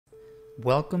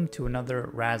Welcome to another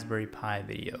Raspberry Pi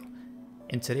video.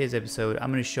 In today's episode, I'm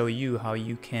going to show you how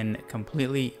you can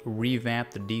completely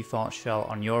revamp the default shell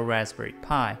on your Raspberry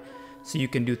Pi so you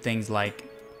can do things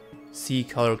like see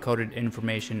color-coded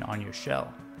information on your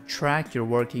shell, track your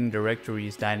working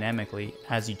directories dynamically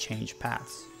as you change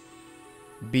paths,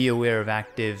 be aware of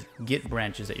active Git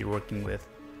branches that you're working with,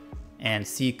 and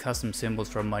see custom symbols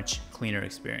for a much cleaner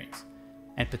experience,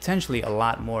 and potentially a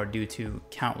lot more due to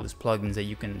countless plugins that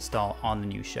you can install on the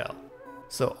new shell.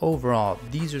 So overall,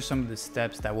 these are some of the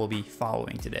steps that we'll be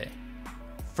following today.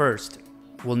 First,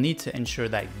 we'll need to ensure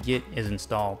that Git is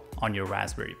installed on your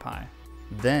Raspberry Pi.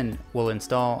 Then we'll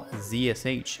install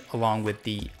ZSH along with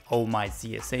the Oh My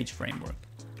ZSH framework.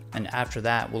 And after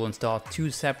that, we'll install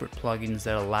two separate plugins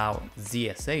that allow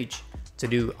ZSH to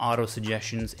do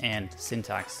auto-suggestions and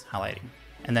syntax highlighting.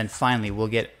 And then finally, we'll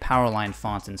get Powerline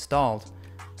Fonts installed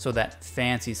so that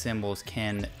fancy symbols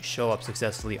can show up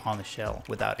successfully on the shell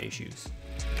without issues.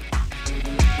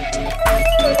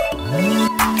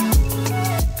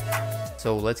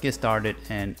 So let's get started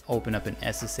and open up an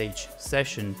SSH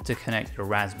session to connect your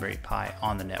Raspberry Pi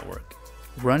on the network.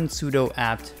 Run sudo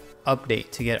apt-update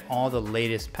to get all the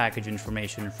latest package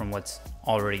information from what's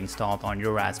already installed on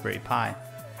your Raspberry Pi.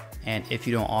 And if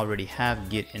you don't already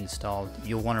have Git installed,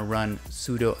 you'll want to run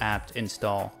sudo apt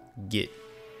install git.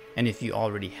 And if you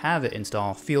already have it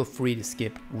installed, feel free to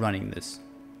skip running this.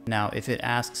 Now, if it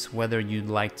asks whether you'd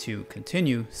like to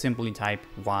continue, simply type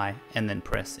Y and then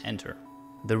press enter.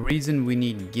 The reason we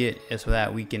need Git is so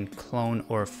that we can clone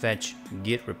or fetch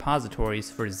Git repositories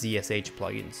for ZSH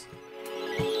plugins.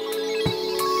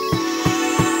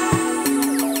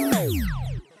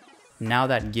 Now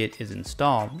that Git is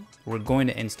installed, we're going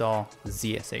to install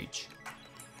ZSH.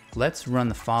 Let's run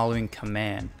the following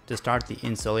command to start the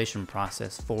installation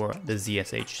process for the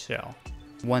ZSH shell.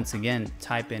 Once again,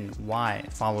 type in Y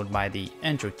followed by the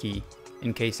enter key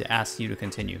in case it asks you to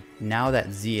continue. Now that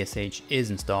ZSH is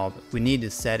installed, we need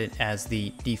to set it as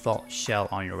the default shell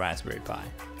on your Raspberry Pi.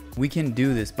 We can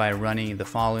do this by running the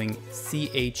following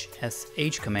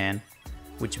chsh command,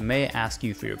 which may ask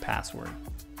you for your password.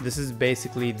 This is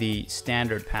basically the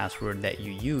standard password that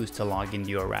you use to log into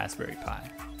your Raspberry Pi.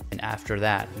 And after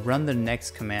that, run the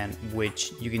next command,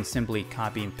 which you can simply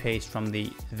copy and paste from the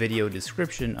video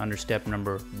description under step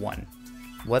number 1.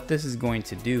 What this is going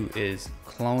to do is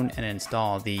clone and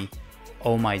install the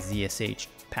Oh My ZSH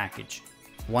package.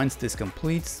 Once this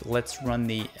completes, let's run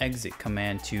the exit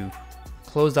command to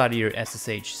close out of your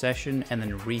SSH session and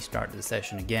then restart the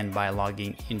session again by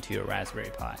logging into your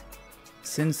Raspberry Pi.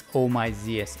 Since Oh My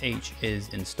ZSH is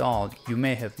installed, you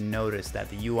may have noticed that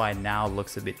the UI now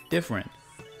looks a bit different,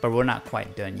 but we're not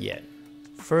quite done yet.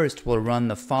 First, we'll run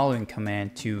the following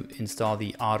command to install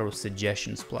the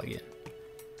auto-suggestions plugin.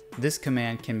 This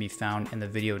command can be found in the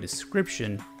video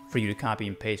description for you to copy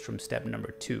and paste from step number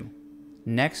 2.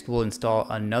 Next, we'll install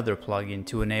another plugin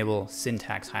to enable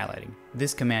syntax highlighting.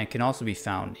 This command can also be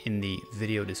found in the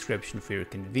video description for your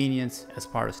convenience as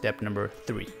part of step number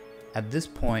 3. At this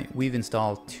point, we've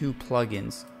installed two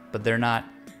plugins, but they're not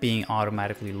being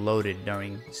automatically loaded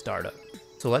during startup.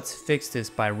 So let's fix this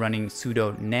by running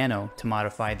sudo nano to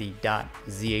modify the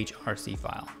 .zshrc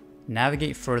file.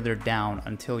 Navigate further down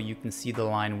until you can see the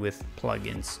line with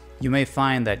plugins. You may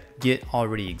find that Git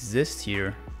already exists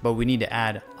here, but we need to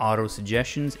add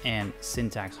auto-suggestions and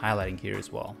syntax highlighting here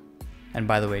as well. And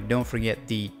by the way, don't forget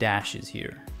the dashes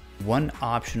here. One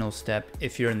optional step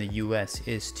if you're in the US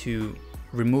is to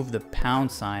remove the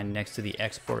 # next to the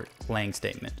export lang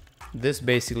statement. This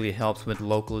basically helps with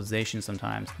localization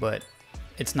sometimes, but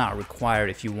it's not required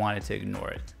if you wanted to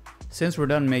ignore it. Since we're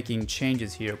done making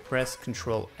changes here, press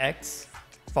Ctrl X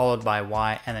followed by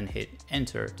Y and then hit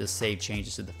enter to save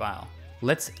changes to the file.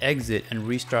 Let's exit and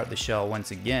restart the shell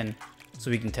once again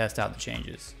so we can test out the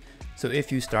changes. So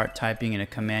if you start typing in a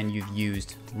command you've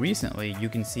used recently, you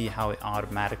can see how it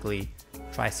automatically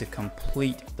tries to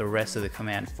complete the rest of the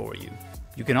command for you.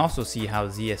 You can also see how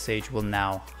ZSH will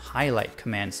now highlight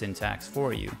command syntax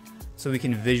for you, so we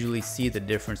can visually see the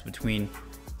difference between,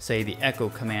 say, the echo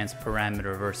command's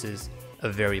parameter versus a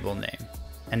variable name.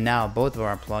 And now both of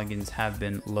our plugins have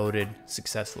been loaded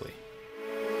successfully.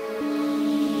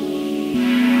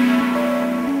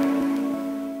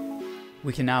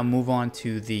 We can now move on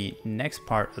to the next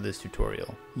part of this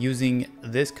tutorial. Using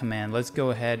this command, let's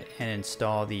go ahead and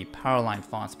install the Powerline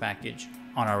Fonts package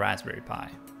on our Raspberry Pi.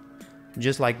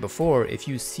 Just like before, if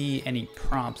you see any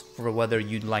prompts for whether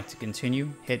you'd like to continue,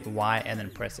 hit Y and then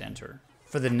press enter.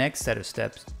 For the next set of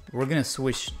steps, we're going to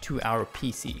switch to our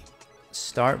PC.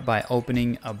 Start by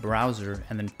opening a browser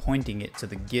and then pointing it to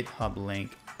the GitHub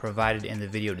link provided in the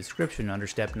video description under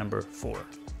step number 4.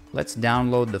 Let's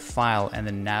download the file and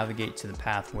then navigate to the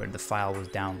path where the file was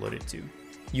downloaded to.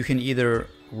 You can either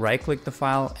right-click the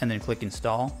file and then click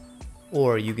install,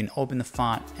 or you can open the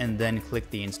font and then click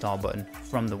the install button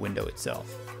from the window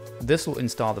itself. This will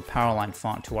install the Powerline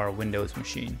font to our Windows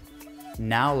machine.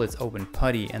 Now let's open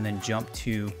PuTTY and then jump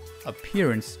to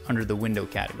Appearance under the Window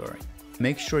category.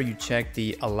 Make sure you check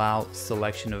the Allow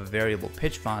Selection of Variable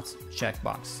Pitch Fonts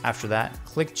checkbox. After that,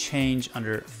 click Change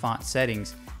under Font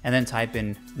Settings and then type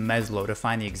in Meslo to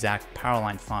find the exact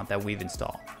Powerline font that we've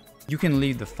installed. You can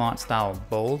leave the font style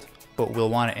bold, but we'll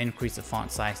want to increase the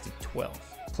font size to 12.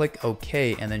 Click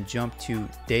OK and then jump to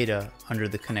Data under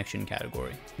the Connection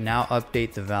category. Now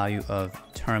update the value of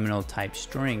terminal type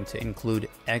string to include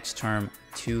xterm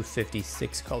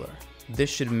 256 color. This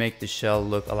should make the shell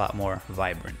look a lot more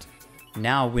vibrant.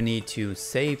 Now we need to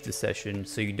save the session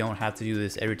so you don't have to do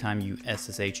this every time you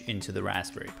SSH into the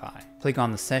Raspberry Pi. Click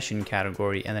on the Session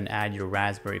category and then add your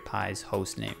Raspberry Pi's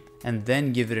host name, and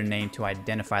then give it a name to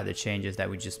identify the changes that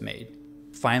we just made.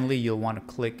 Finally, you'll want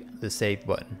to click the Save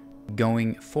button.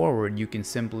 Going forward, you can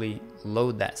simply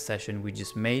load that session we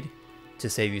just made to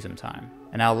save you some time.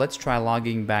 And now let's try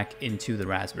logging back into the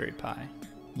Raspberry Pi.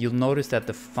 You'll notice that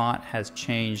the font has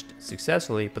changed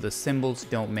successfully, but the symbols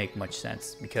don't make much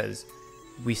sense because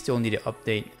we still need to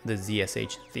update the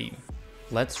ZSH theme.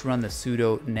 Let's run the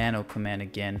sudo nano command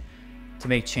again to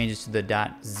make changes to the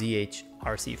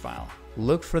 .zshrc file.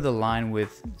 Look for the line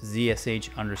with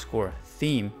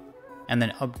zsh_theme and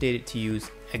then update it to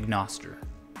use agnoster.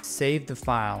 Save the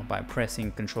file by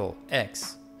pressing Ctrl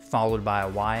X followed by a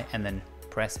Y and then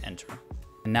press enter.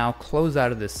 And now close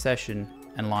out of this session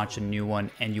and launch a new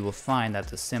one, and you will find that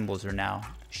the symbols are now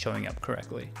showing up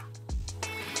correctly.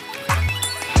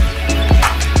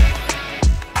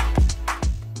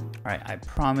 Alright, I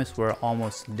promise we're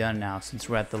almost done now since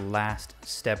we're at the last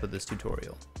step of this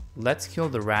tutorial. Let's kill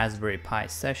the Raspberry Pi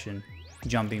session,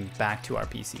 jumping back to our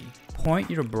PC.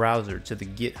 Point your browser to the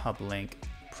GitHub link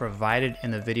provided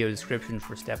in the video description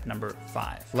for step number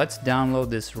 5. Let's download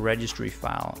this registry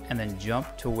file and then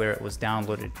jump to where it was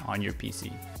downloaded on your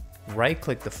PC.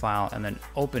 Right-click the file and then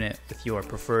open it with your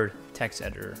preferred text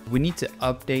editor. We need to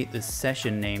update the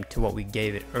session name to what we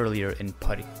gave it earlier in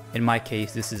PuTTY. In my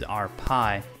case, this is our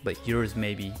Pi, but yours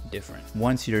may be different.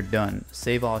 Once you're done,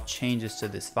 save all changes to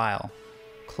this file,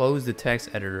 close the text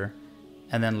editor,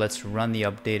 and then let's run the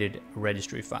updated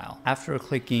registry file. After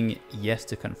clicking yes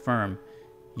to confirm,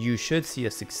 you should see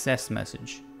a success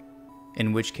message,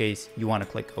 in which case you want to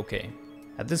click OK.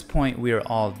 At this point, we are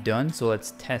all done, so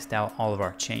let's test out all of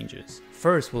our changes.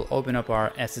 First, we'll open up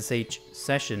our SSH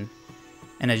session,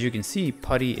 and as you can see,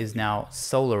 PuTTY is now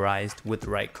solarized with the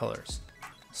right colors.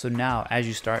 So now, as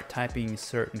you start typing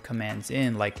certain commands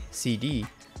in, like cd,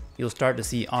 you'll start to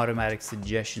see automatic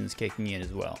suggestions kicking in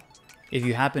as well. If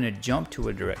you happen to jump to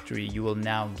a directory, you will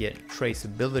now get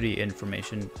traceability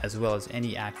information as well as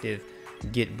any active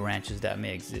Git branches that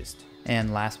may exist.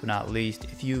 And last but not least,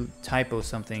 if you typo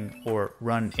something or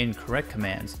run incorrect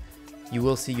commands, you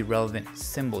will see relevant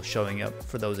symbols showing up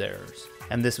for those errors.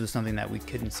 And this was something that we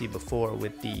couldn't see before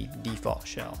with the default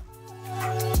shell.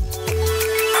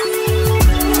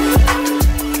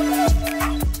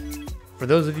 For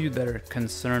those of you that are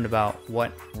concerned about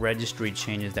what registry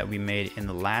changes that we made in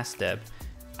the last step,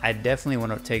 I definitely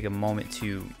want to take a moment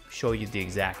to show you the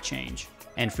exact change.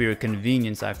 And for your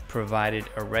convenience, I've provided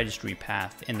a registry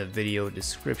path in the video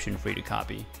description for you to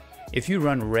copy. If you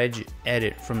run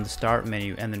regedit from the start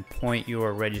menu and then point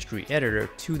your registry editor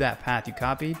to that path you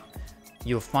copied,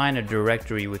 you'll find a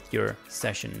directory with your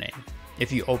session name.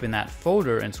 If you open that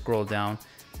folder and scroll down,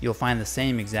 you'll find the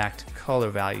same exact color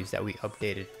values that we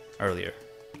updated earlier.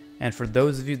 And for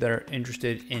those of you that are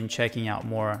interested in checking out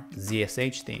more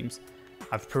ZSH themes,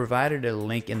 I've provided a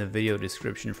link in the video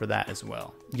description for that as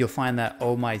well. You'll find that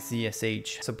Oh My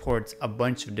ZSH supports a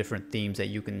bunch of different themes that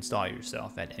you can install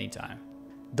yourself at any time.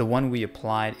 The one we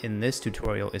applied in this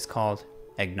tutorial is called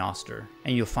Agnoster,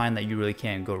 and you'll find that you really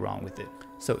can't go wrong with it.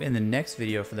 So in the next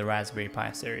video for the Raspberry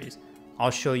Pi series,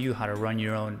 I'll show you how to run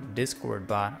your own Discord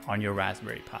bot on your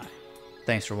Raspberry Pi.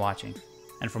 Thanks for watching,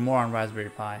 and for more on Raspberry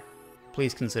Pi,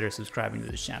 please consider subscribing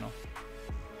to this channel.